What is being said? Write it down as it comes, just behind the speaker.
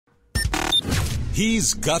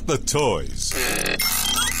He's got the toys.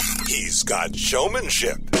 He's got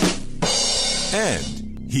showmanship.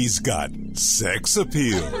 And he's got sex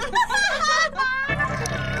appeal.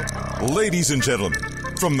 Ladies and gentlemen,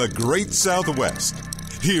 from the great Southwest,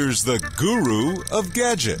 here's the guru of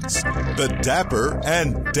gadgets, the dapper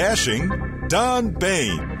and dashing Don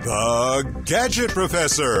Baine, the Gadget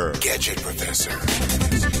Professor. Gadget Professor.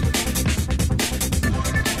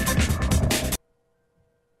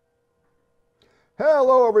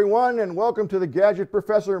 Hello, everyone, and welcome to the Gadget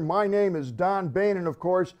Professor. My name is Don Baine, and of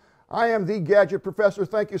course, I am the Gadget Professor.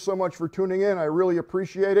 Thank you so much for tuning in. I really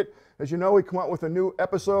appreciate it. As you know, we come out with a new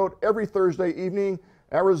episode every Thursday evening,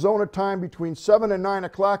 Arizona time, between 7 and 9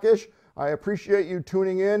 o'clock-ish. I appreciate you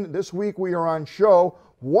tuning in. This week, we are on show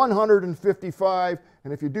 155,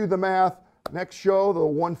 and if you do the math, next show, the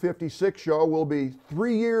 156 show, will be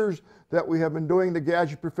 3 years that we have been doing the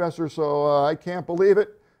Gadget Professor, so I can't believe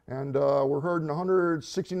it. And we're heard in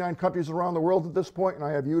 169 countries around the world at this point, and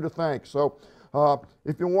I have you to thank. So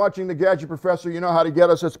if you're watching the Gadget Professor, you know how to get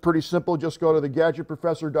us. It's pretty simple. Just go to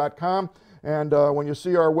thegadgetprofessor.com, and when you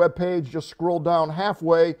see our webpage, just scroll down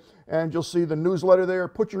halfway, and you'll see the newsletter there.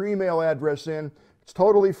 Put your email address in. It's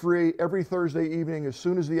totally free. Every Thursday evening, as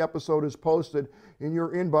soon as the episode is posted, in your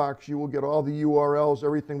inbox, you will get all the URLs,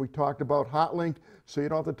 everything we talked about, hot linked, so you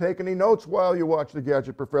don't have to take any notes while you watch the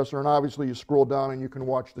Gadget Professor. And obviously, you scroll down and you can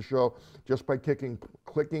watch the show just by clicking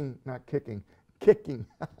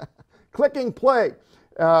play.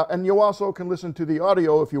 And you also can listen to the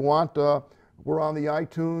audio if you want. We're on the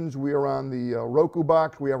iTunes. We are on the Roku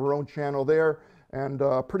box. We have our own channel there. And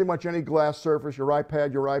pretty much any glass surface, your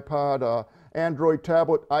iPad, your iPod, Android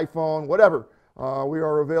tablet, iPhone, whatever. We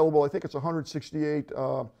are available. I think it's 168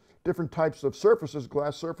 different types of surfaces,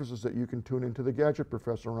 glass surfaces, that you can tune into the Gadget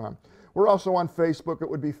Professor on. We're also on Facebook. It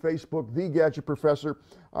would be Facebook, The Gadget Professor.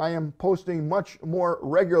 I am posting much more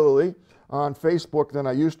regularly on Facebook than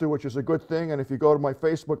I used to, which is a good thing. And if you go to my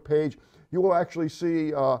Facebook page, you will actually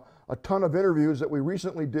see a ton of interviews that we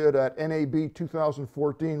recently did at NAB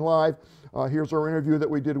 2014 Live. Here's our interview that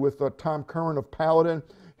we did with Tom Curran of Paladin.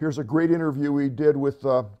 Here's a great interview we did with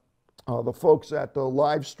the folks at the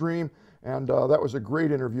live stream, and that was a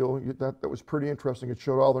great interview. That was pretty interesting. It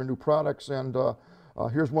showed all their new products, and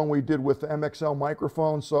here's one we did with the MXL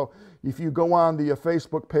microphone. So if you go on the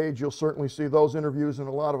Facebook page, you'll certainly see those interviews and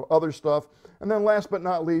a lot of other stuff. And then last but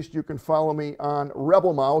not least, you can follow me on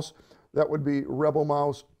Rebel Mouse. That would be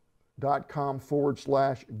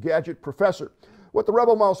rebelmouse.com/Gadget Professor. What the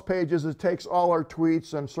Rebel Mouse page is, it takes all our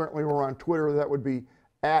tweets, and certainly we're on Twitter. That would be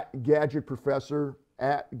 @Gadget Professor,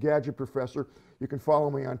 @Gadget Professor. You can follow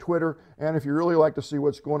me on Twitter. And if you really like to see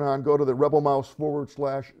what's going on, go to the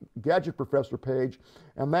rebelmouse/Gadget Professor page.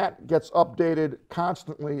 And that gets updated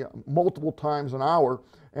constantly, multiple times an hour.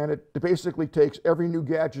 And it basically takes every new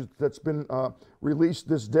gadget that's been released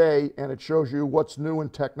this day, and it shows you what's new in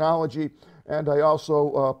technology. And I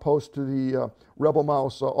also post to the Rebel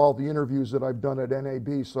Mouse all the interviews that I've done at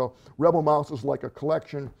NAB. So Rebel Mouse is like a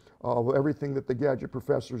collection of everything that the Gadget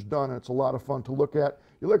Professor's done, and it's a lot of fun to look at.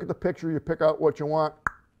 You look at the picture, you pick out what you want,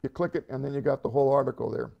 you click it, and then you got the whole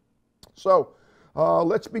article there. So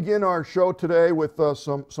let's begin our show today with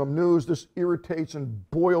some news. This irritates and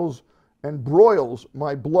boils and broils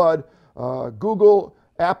my blood. Google,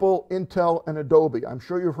 Apple, Intel, and Adobe. I'm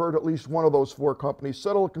sure you've heard at least one of those four companies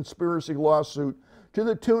settle a conspiracy lawsuit to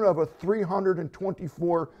the tune of a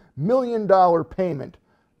 $324 million payment.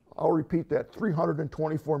 I'll repeat that,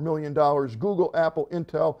 $324 million. Google, Apple,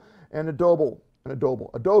 Intel, and Adobe.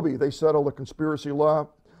 Adobe, they settled a conspiracy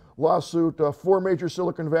lawsuit. Four major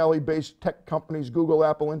Silicon Valley-based tech companies, Google,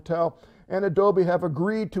 Apple, Intel, and Adobe, have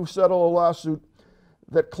agreed to settle a lawsuit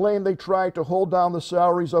that claim they tried to hold down the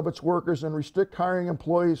salaries of its workers and restrict hiring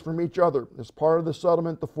employees from each other. As part of the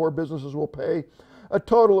settlement, the four businesses will pay a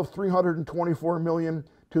total of $324 million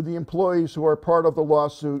to the employees who are part of the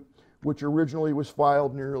lawsuit, which originally was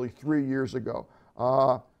filed nearly 3 years ago.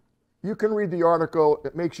 You can read the article.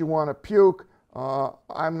 It makes you want to puke.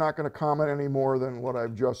 I'm not going to comment any more than what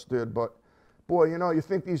I've just did, but boy, you know, you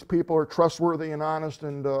think these people are trustworthy and honest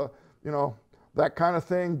and, you know, that kind of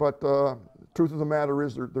thing, but truth of the matter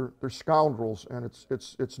is they're scoundrels, and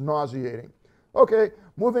it's nauseating. Okay,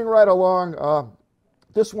 moving right along.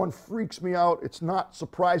 This one freaks me out. It's not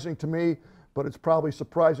surprising to me, but it's probably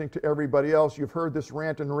surprising to everybody else. You've heard this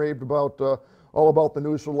rant and raved about all about the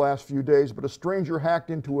news for the last few days, but a stranger hacked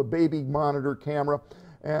into a baby monitor camera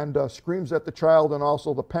and screams at the child and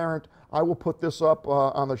also the parent. I will put this up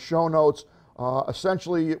on the show notes.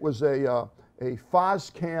 Essentially, it was a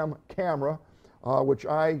FOSCAM camera which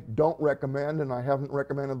I don't recommend, and I haven't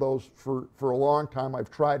recommended those for a long time. I've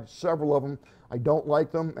tried several of them. I don't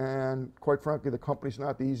like them, and quite frankly, the company's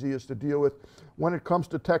not the easiest to deal with when it comes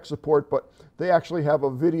to tech support, but they actually have a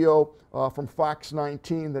video from Fox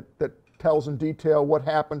 19 that tells in detail what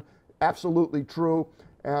happened. Absolutely true.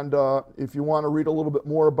 And if you want to read a little bit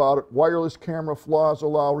more about it, wireless camera flaws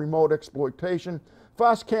allow remote exploitation.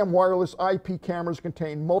 Fastcam wireless IP cameras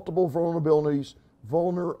contain multiple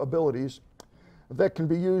vulnerabilities that can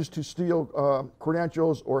be used to steal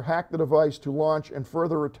credentials or hack the device to launch and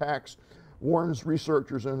further attacks, warns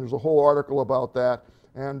researchers, and there's a whole article about that.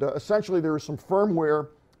 And essentially there is some firmware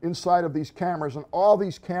inside of these cameras, and all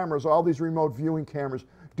these cameras, all these remote viewing cameras,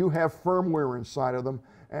 do have firmware inside of them.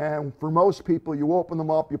 And for most people, you open them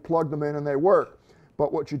up, you plug them in, and they work.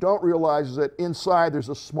 But what you don't realize is that inside there's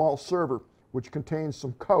a small server which contains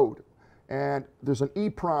some code. And there's an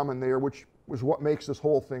EEPROM in there, which is what makes this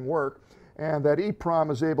whole thing work. And that EEPROM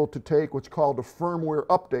is able to take what's called a firmware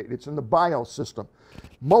update. It's in the BIOS system.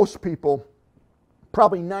 Most people,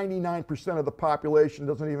 probably 99% of the population,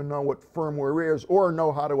 doesn't even know what firmware is or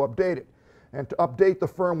know how to update it. And to update the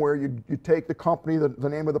firmware, you take the company, the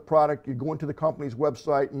name of the product, you go into the company's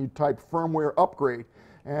website and you type firmware upgrade.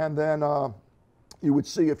 And then you would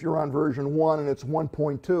see if you're on version 1 and it's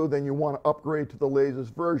 1.2, then you want to upgrade to the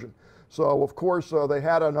latest version. So of course they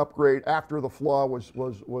had an upgrade after the flaw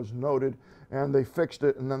was noted, and they fixed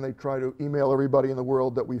it, and then they try to email everybody in the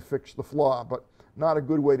world that we fixed the flaw, but not a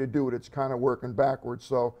good way to do it. It's kind of working backwards.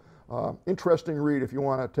 So interesting read if you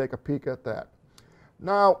want to take a peek at that.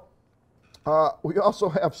 Now, we also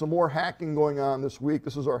have some more hacking going on this week.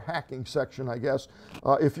 This is our hacking section, I guess.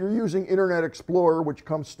 If you're using Internet Explorer, which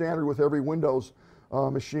comes standard with every Windows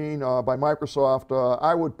machine by Microsoft,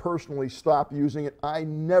 I would personally stop using it. I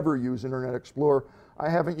never use Internet Explorer. I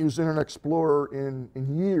haven't used Internet Explorer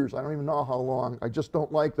in years. I don't even know how long. I just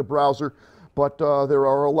don't like the browser. But there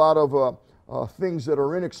are a lot of things that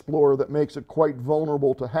are in Explorer that makes it quite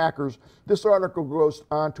vulnerable to hackers. This article goes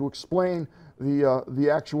on to explain the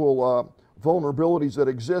actual vulnerabilities that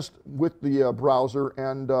exist with the browser,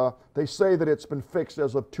 and they say that it's been fixed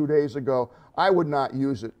as of 2 days ago. I would not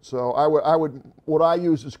use it. So what I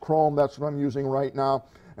use is Chrome. That's what I'm using right now.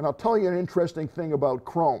 And I'll tell you an interesting thing about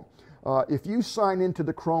Chrome. If you sign into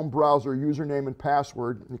the Chrome browser, username and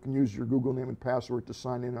password, you can use your Google name and password to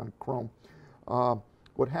sign in on Chrome.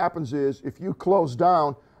 What happens is if you close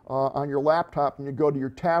down on your laptop and you go to your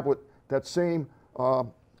tablet, that same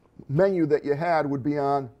menu that you had would be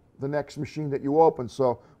on the next machine that you open.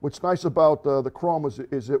 So what's nice about the Chrome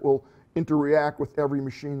is it will interact with every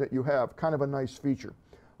machine that you have. Kind of a nice feature.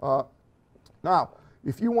 Now,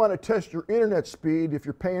 if you want to test your internet speed, if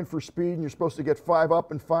you're paying for speed and you're supposed to get 5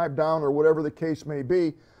 up and 5 down or whatever the case may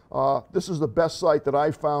be, this is the best site that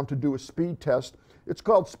I've found to do a speed test. It's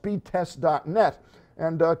called speedtest.net.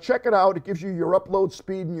 And check it out. It gives you your upload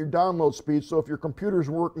speed and your download speed. So if your computer's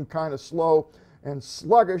working kind of slow and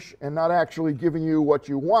sluggish and not actually giving you what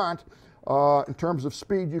you want in terms of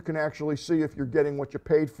speed, you can actually see if you're getting what you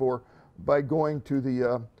paid for by going to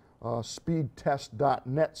the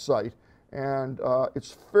speedtest.net site. And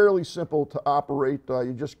it's fairly simple to operate.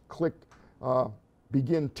 You just click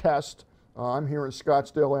begin test. I'm here in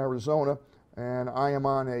Scottsdale, Arizona, and I am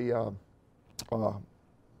on a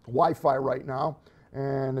Wi-Fi right now.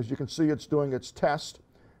 And as you can see, it's doing its test,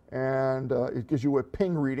 and it gives you a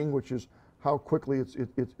ping reading, which is how quickly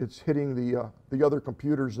it's hitting the other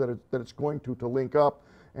computers that it's going to link up.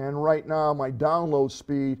 And right now, my download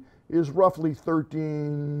speed is roughly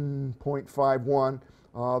 13.51.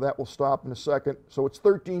 That will stop in a second. So it's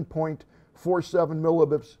 13.47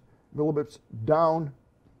 millibits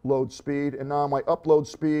download speed, and now my upload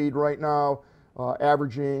speed right now,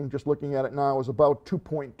 averaging, just looking at it now, is about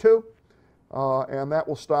 2.2. And that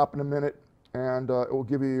will stop in a minute, and it will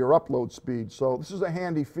give you your upload speed. So this is a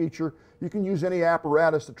handy feature. You can use any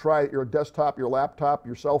apparatus to try it, your desktop, your laptop,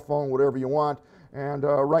 your cell phone, whatever you want. And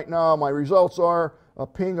right now my results are a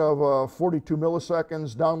ping of 42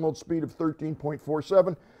 milliseconds, download speed of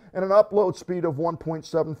 13.47, and an upload speed of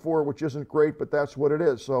 1.74, which isn't great, but that's what it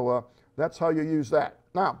is. So that's how you use that.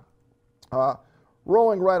 Now,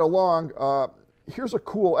 rolling right along, here's a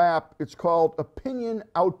cool app. It's called Opinion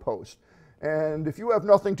Outpost. And if you have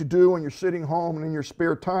nothing to do and you're sitting home and in your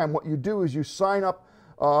spare time, what you do is you sign up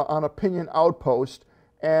on Opinion Outpost,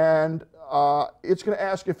 and it's going to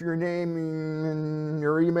ask if your name and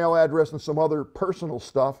your email address and some other personal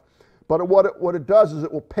stuff. But what it does is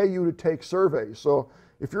it will pay you to take surveys. So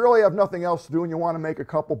if you really have nothing else to do and you want to make a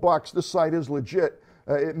couple bucks, this site is legit.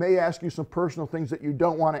 It may ask you some personal things that you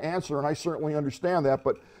don't want to answer, and I certainly understand that,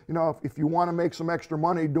 but you know, if you want to make some extra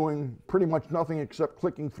money doing pretty much nothing except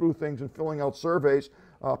clicking through things and filling out surveys,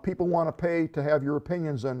 people want to pay to have your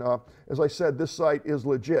opinions, and as I said, this site is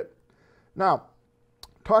legit. Now,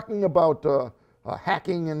 talking about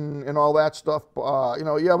hacking and all that stuff, you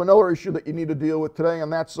know, you have another issue that you need to deal with today,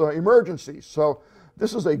 and that's emergencies. So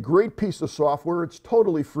this is a great piece of software. It's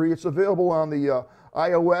totally free. It's available on the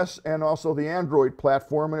iOS and also the Android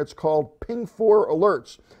platform, and it's called Ping4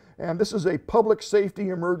 Alerts. And this is a public safety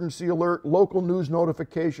emergency alert, local news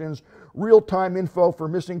notifications, real-time info for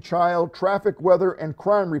missing child, traffic, weather, and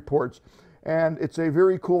crime reports. And it's a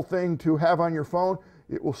very cool thing to have on your phone.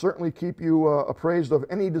 It will certainly keep you appraised of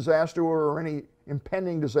any disaster or any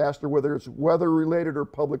impending disaster, whether it's weather-related or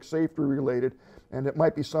public safety-related, and it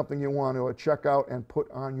might be something you want to check out and put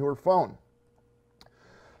on your phone.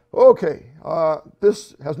 Okay,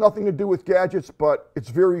 this has nothing to do with gadgets, but it's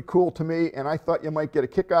very cool to me, and I thought you might get a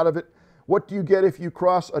kick out of it. What do you get if you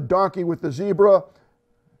cross a donkey with a zebra?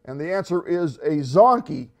 And the answer is a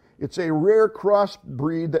zonkey. It's a rare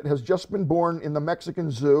crossbreed that has just been born in the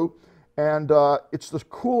Mexican zoo. And it's the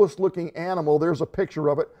coolest looking animal. There's a picture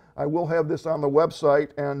of it. I will have this on the website,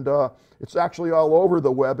 and it's actually all over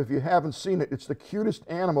the web. If you haven't seen it, it's the cutest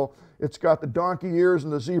animal. It's got the donkey ears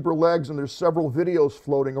and the zebra legs, and there's several videos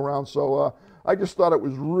floating around. So I just thought it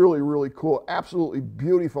was really, really cool. Absolutely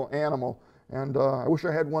beautiful animal, and I wish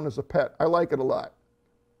I had one as a pet. I like it a lot.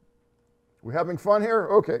 We having fun here?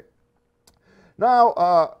 Okay.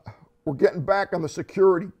 Now, we're getting back on the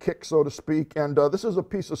security kick, so to speak, and this is a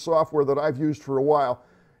piece of software that I've used for a while.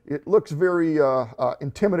 It looks very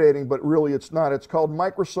intimidating, but really it's not. It's called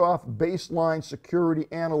Microsoft Baseline Security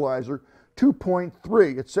Analyzer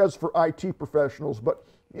 2.3. It says for IT professionals, but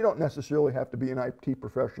you don't necessarily have to be an IT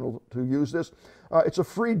professional to use this. It's a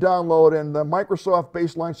free download, and the Microsoft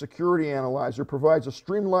Baseline Security Analyzer provides a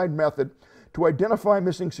streamlined method to identify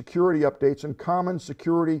missing security updates and common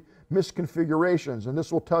security misconfigurations, and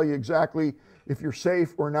this will tell you exactly if you're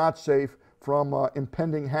safe or not safe from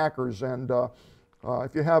impending hackers. And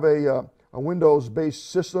if you have a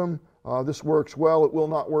Windows-based system, this works well. It will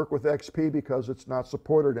not work with XP because it's not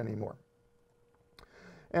supported anymore.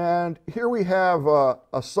 And here we have a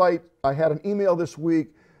site. I had an email this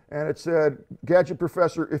week, and it said, Gadget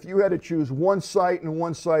Professor, if you had to choose one site and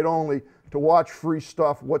one site only to watch free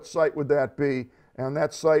stuff, what site would that be? And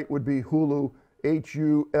that site would be Hulu.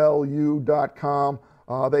 HULU.com.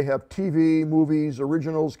 They have TV, movies,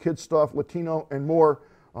 originals, kids stuff, Latino, and more.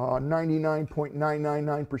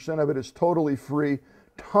 99.999% of it is totally free.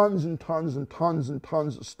 Tons and tons and tons and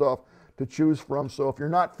tons of stuff to choose from. So if you're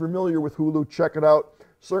not familiar with Hulu, check it out.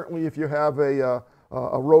 Certainly if you have a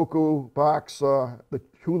Roku box, the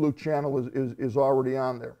Hulu channel is already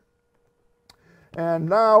on there. And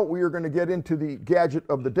now we are going to get into the gadget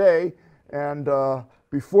of the day. And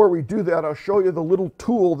before we do that, I'll show you the little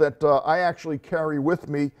tool that I actually carry with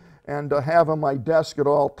me and have on my desk at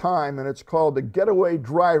all time, and it's called the Getaway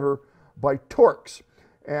Driver by Torx.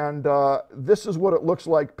 And this is what it looks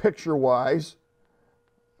like picture-wise.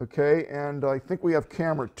 Okay, and I think we have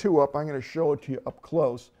camera 2 up. I'm going to show it to you up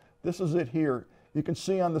close. This is it here. You can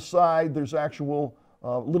see on the side there's actual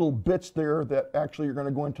little bits there that actually are going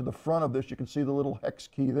to go into the front of this. You can see the little hex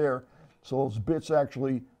key there. So those bits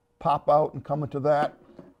actually pop out and come into that,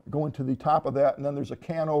 go into the top of that, and then there's a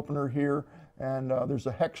can opener here, and there's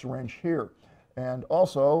a hex wrench here. And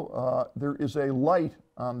also, there is a light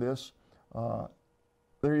on this.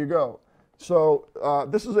 There you go. So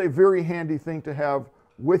this is a very handy thing to have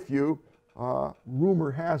with you.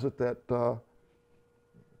 Rumor has it that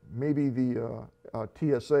maybe the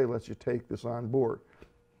TSA lets you take this on board.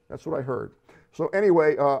 That's what I heard. So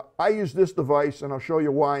anyway, I use this device, and I'll show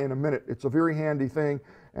you why in a minute. It's a very handy thing.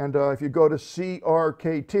 And if you go to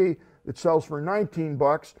CRKT, it sells for 19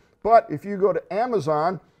 bucks. But if you go to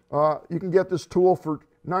Amazon, you can get this tool for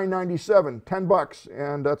 $9.97, 10 bucks,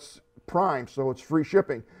 and that's Prime, so it's free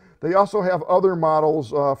shipping. They also have other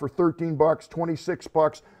models for 13 bucks, 26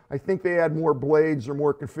 bucks. I think they add more blades or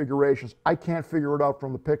more configurations. I can't figure it out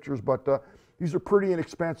from the pictures, but these are pretty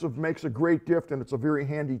inexpensive, makes a great gift, and it's a very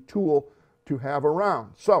handy tool to have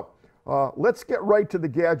around. So let's get right to the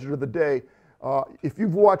gadget of the day. If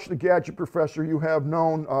you've watched the Gadget Professor, you have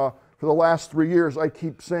known for the last 3 years, I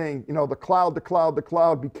keep saying, you know, the cloud, the cloud, the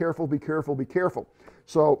cloud, be careful, be careful, be careful.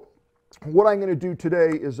 So what I'm going to do today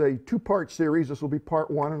is a 2-part series. This will be part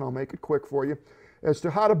 1, and I'll make it quick for you, as to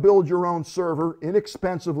how to build your own server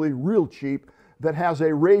inexpensively, real cheap, that has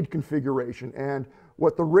a RAID configuration. And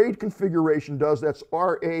what the RAID configuration does, that's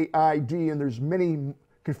R-A-I-D, and there's many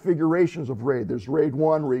configurations of RAID. There's RAID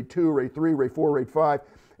 1, RAID 2, RAID 3, RAID 4, RAID 5,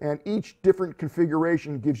 and each different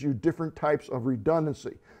configuration gives you different types of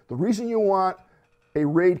redundancy. The reason you want a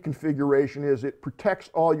RAID configuration is it protects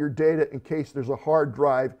all your data in case there's a hard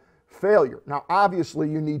drive failure. Now, obviously,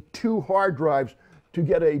 you need 2 hard drives to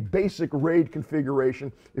get a basic RAID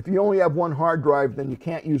configuration. If you only have 1 hard drive, then you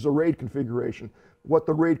can't use a RAID configuration. What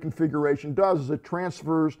the RAID configuration does is it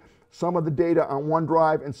transfers some of the data on one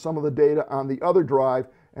drive and some of the data on the other drive,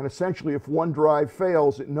 and essentially if one drive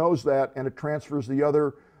fails, it knows that and it transfers the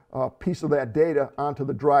other piece of that data onto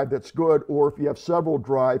the drive that's good, or if you have several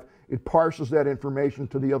drives, it parses that information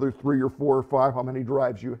to the other 3 or 4 or 5, how many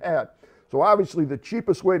drives you had. So obviously the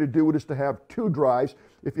cheapest way to do it is to have 2 drives.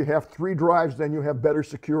 If you have 3 drives, then you have better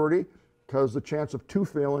security because the chance of 2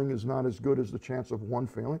 failing is not as good as the chance of 1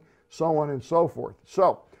 failing, so on and so forth.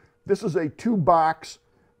 So this is a 2-box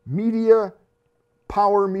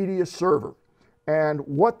power media server. And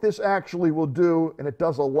what this actually will do, and it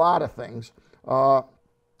does a lot of things,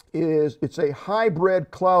 is it's a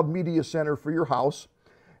hybrid cloud media center for your house,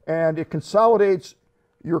 and it consolidates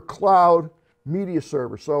your cloud media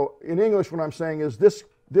server. So in English, what I'm saying is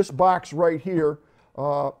this box right here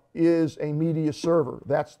is a media server.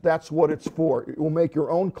 That's what it's for. It will make your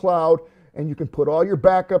own cloud, and you can put all your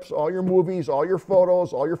backups, all your movies, all your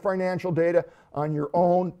photos, all your financial data on your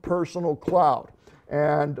own personal cloud.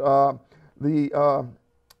 And the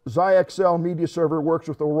ZyXEL media server works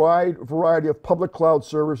with a wide variety of public cloud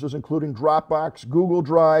services, including Dropbox, Google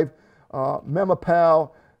Drive,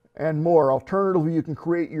 MemaPal, and more. Alternatively, you can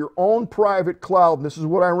create your own private cloud, and this is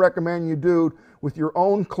what I recommend you do with your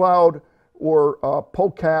own cloud or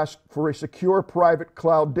Polkast for a secure private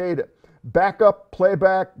cloud data. Backup,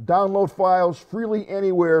 playback, download files freely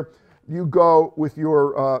anywhere you go with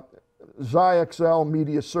your ZyXEL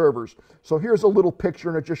media servers. So here's a little picture,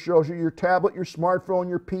 and it just shows you your tablet, your smartphone,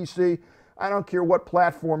 your PC. I don't care what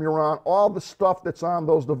platform you're on. All the stuff that's on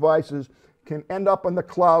those devices can end up in the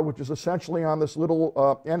cloud, which is essentially on this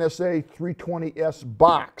little NSA 320S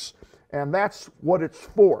box. And that's what it's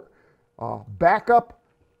for. Backup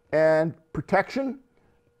and protection,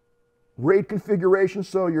 RAID configuration,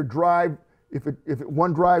 so your drive, if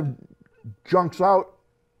one drive junks out,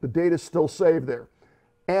 the data's still saved there.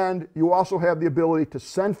 And you also have the ability to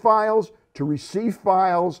send files, to receive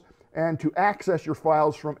files, and to access your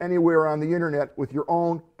files from anywhere on the internet with your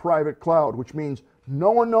own private cloud, which means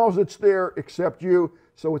no one knows it's there except you,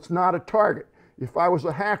 so it's not a target. If I was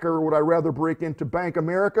a hacker, would I rather break into Bank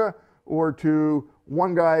America or to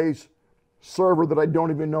one guy's server that I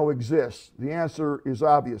don't even know exists? The answer is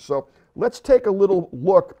obvious. So let's take a little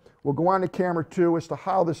look. We'll go on to camera 2 as to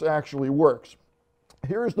how this actually works.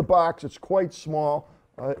 Here's the box. It's quite small.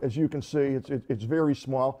 As you can see, it's very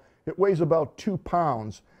small. It weighs about 2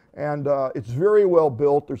 pounds, and it's very well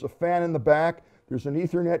built. There's a fan in the back. There's an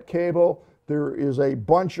Ethernet cable. There is a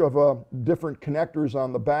bunch of different connectors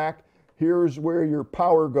on the back. Here's where your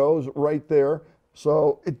power goes, right there.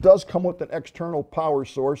 So it does come with an external power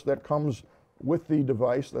source that comes with the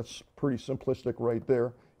device. That's pretty simplistic right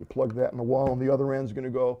there. You plug that in the wall, and the other end's going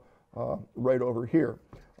to go right over here.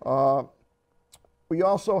 We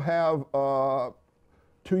also have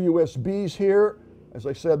 2 USBs here. As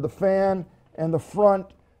I said, the fan and the front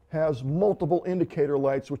has multiple indicator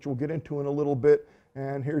lights, which we'll get into in a little bit.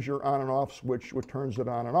 And here's your on and off switch, which turns it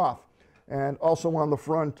on and off. And also on the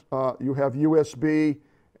front, you have USB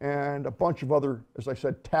and a bunch of other, as I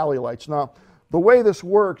said, tally lights. Now, the way this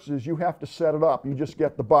works is you have to set it up. You just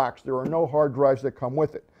get the box. There are no hard drives that come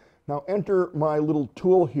with it. Now, enter my little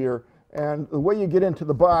tool here. And the way you get into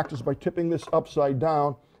the box is by tipping this upside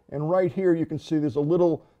down. And right here, you can see there's a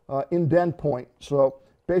little indent point. So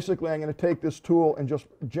basically, I'm going to take this tool and just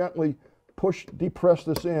gently depress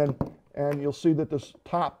this in, and you'll see that this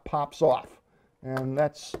top pops off. And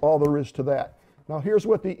that's all there is to that. Now, here's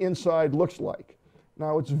what the inside looks like.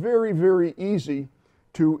 Now, it's very, very easy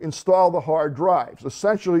to install the hard drives.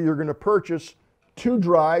 Essentially, you're going to purchase 2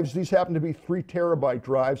 drives. These happen to be 3 terabyte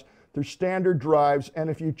drives. They're standard drives, and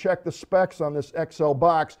if you check the specs on this XL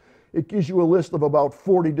box, it gives you a list of about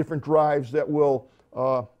 40 different drives that will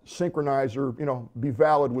synchronize or be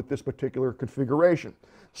valid with this particular configuration.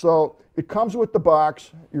 So it comes with the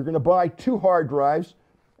box. You're going to buy 2 hard drives,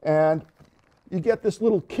 and you get this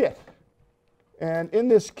little kit. And in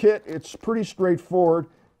this kit, it's pretty straightforward.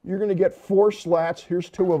 You're going to get 4 slats. Here's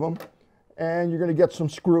 2 of them. And you're going to get some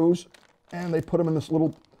screws, and they put them in this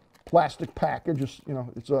little plastic package.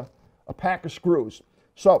 It's a pack of screws.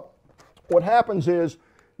 So what happens is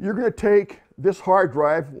you're going to take this hard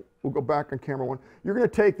drive. We'll go back on camera 1. You're going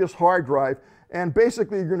to take this hard drive, and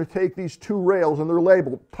basically you're going to take these 2 rails, and they're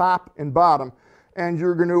labeled top and bottom, and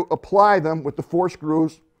you're going to apply them with the 4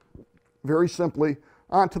 screws, very simply,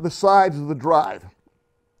 onto the sides of the drive.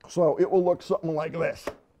 So it will look something like this.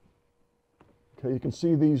 Okay, you can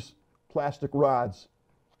see these plastic rods,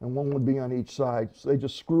 and one would be on each side. So they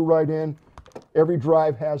just screw right in. Every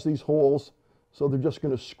drive has these holes, so they're just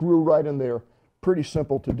going to screw right in there. Pretty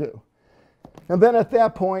simple to do. And then at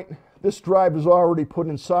that point, this drive is already put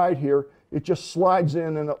inside here. It just slides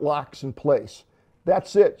in and it locks in place.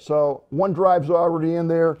 That's it. So one drive's already in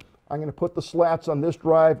there. I'm going to put the slats on this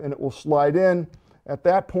drive and it will slide in. At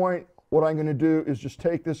that point, what I'm going to do is just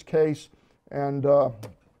take this case and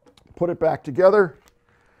put it back together,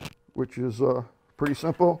 which is pretty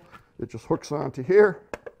simple. It just hooks onto here,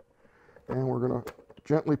 and we're going to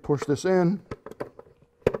gently push this in,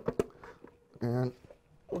 and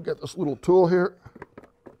we'll get this little tool here.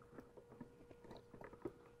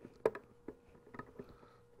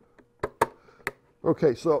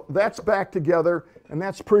 Okay, so that's back together, and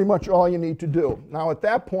that's pretty much all you need to do. Now at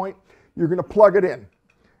that point, you're going to plug it in,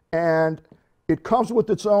 and it comes with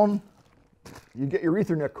its own, you get your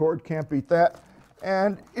Ethernet cord, can't beat that,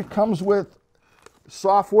 and it comes with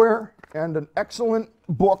software and an excellent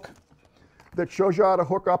book that shows you how to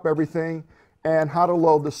hook up everything and how to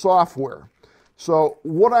load the software. So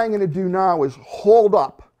what I'm going to do now is hold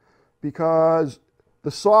up, because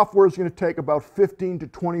the software is going to take about 15 to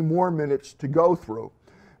 20 more minutes to go through.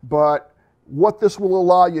 But what this will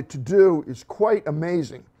allow you to do is quite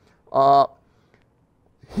amazing.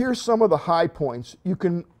 Here's some of the high points. You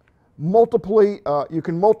can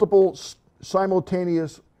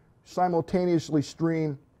simultaneously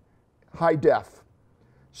stream high def.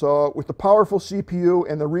 So with the powerful CPU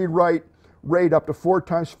and the read-write rate up to 4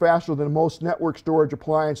 times faster than most network storage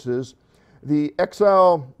appliances, the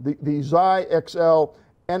ZyXEL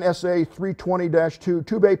NSA 320-2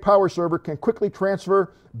 2-bay power server can quickly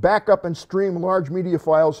transfer, backup, and stream large media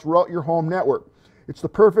files throughout your home network. It's the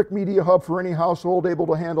perfect media hub for any household able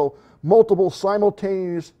to handle multiple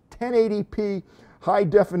simultaneous 1080p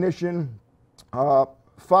high-definition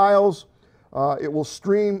files. It will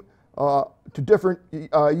stream to different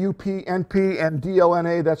UP, NP, and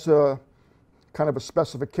DLNA. That's a kind of a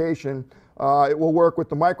specification. It will work with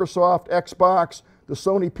the Microsoft Xbox, the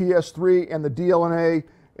Sony PS3, and the DLNA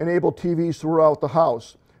enabled TVs throughout the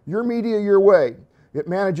house. Your media your way. It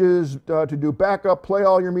manages to do backup, play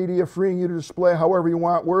all your media, freeing you to display however you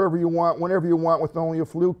want, wherever you want, whenever you want, with only a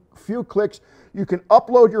few clicks. You can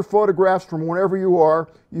upload your photographs from wherever you are.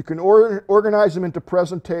 You can organize them into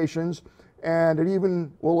presentations, and it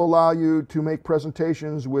even will allow you to make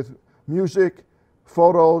presentations with music,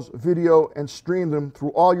 photos, video, and stream them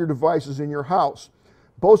through all your devices in your house.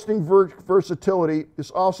 Boasting versatility, this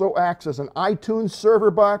also acts as an iTunes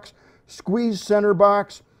server box, squeeze center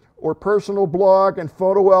box, or personal blog and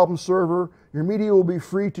photo album server. Your media will be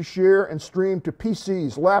free to share and stream to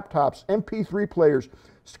PCs, laptops, MP3 players,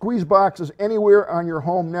 squeeze boxes anywhere on your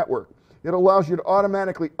home network. It allows you to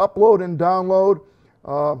automatically upload and download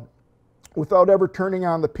without ever turning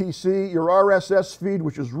on the PC. Your RSS feed,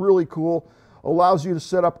 which is really cool, allows you to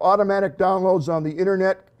set up automatic downloads on the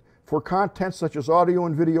internet for content such as audio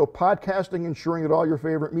and video podcasting, ensuring that all your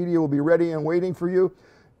favorite media will be ready and waiting for you.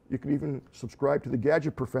 You can even subscribe to the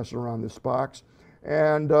Gadget Professor on this box.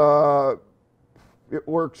 And it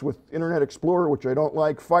works with Internet Explorer, which I don't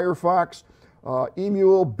like, Firefox,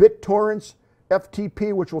 Emule, BitTorrents,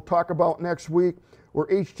 FTP, which we'll talk about next week, or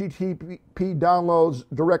HTTP downloads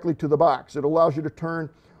directly to the box. It allows you to turn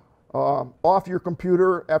off your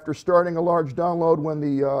computer after starting a large download when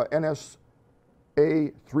the NSA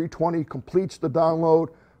 320 completes the download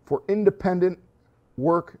for independent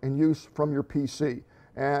work and use from your PC.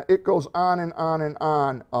 And it goes on and on and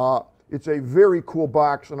on. It's a very cool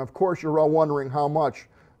box, and of course you're all wondering how much.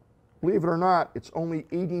 Believe it or not, it's only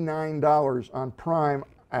 $89 on Prime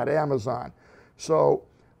at Amazon. So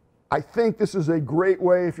I think this is a great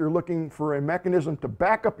way if you're looking for a mechanism to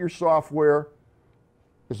back up your software,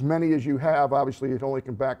 as many as you have. Obviously, it only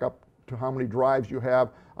can back up to how many drives you have.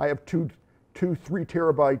 I have two 3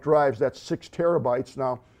 terabyte drives. That's 6 terabytes.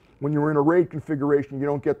 Now, when you're in a RAID configuration, you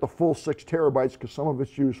don't get the full 6 terabytes because some of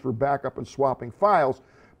it's used for backup and swapping files,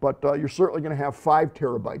 but you're certainly going to have 5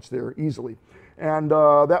 terabytes there easily. And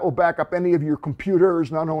that will back up any of your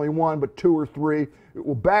computers, not only 1, but 2 or 3. It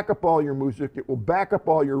will back up all your music. It will back up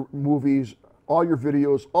all your movies, all your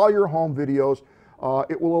videos, all your home videos.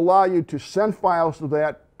 It will allow you to send files to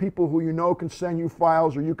that. People who you know can send you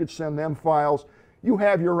files, or you could send them files. You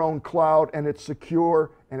have your own cloud, and it's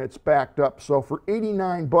secure, and it's backed up. So for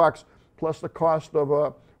 $89, plus the cost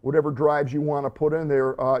of whatever drives you want to put in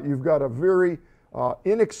there, you've got a very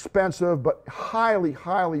inexpensive but highly,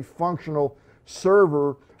 highly functional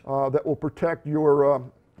server that will protect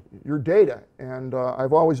your data. And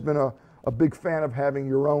I've always been a big fan of having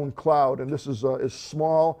your own cloud, and this is as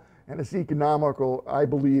small and as economical, I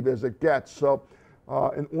believe, as it gets. So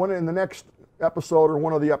in the next episode or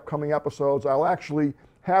one of the upcoming episodes, I'll actually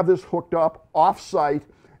have this hooked up off-site,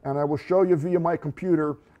 and I will show you via my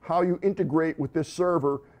computer how you integrate with this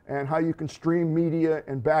server and how you can stream media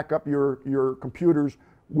and back up your computers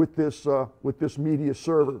with this media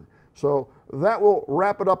server. So that will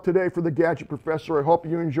wrap it up today for the Gadget Professor. I hope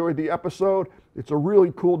you enjoyed the episode. It's a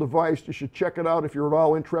really cool device. You should check it out if you're at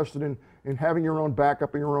all interested in having your own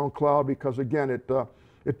backup in your own cloud, because again,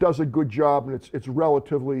 it does a good job, and it's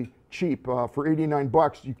relatively cheap. For 89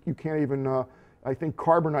 bucks, you can't even, I think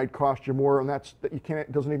Carbonite costs you more, and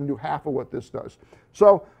it doesn't even do half of what this does.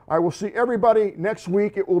 So I will see everybody next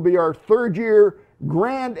week. It will be our 3rd year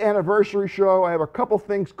grand anniversary show. I have a couple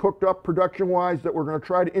things cooked up production-wise that we're going to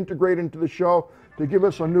try to integrate into the show to give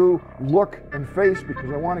us a new look and face,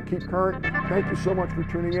 because I want to keep current. Thank you so much for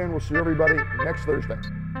tuning in. We'll see everybody next Thursday.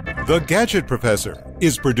 The Gadget Professor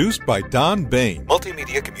is produced by Don Baine,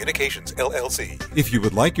 Multimedia Communications, LLC. If you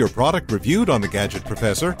would like your product reviewed on The Gadget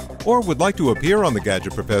Professor or would like to appear on The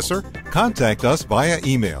Gadget Professor, contact us via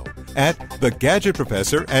email at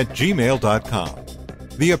thegadgetprofessor@gmail.com.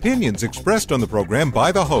 The opinions expressed on the program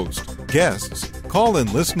by the host, guests,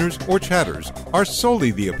 call-in listeners, or chatters are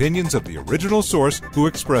solely the opinions of the original source who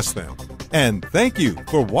expressed them. And thank you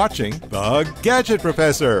for watching The Gadget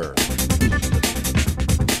Professor.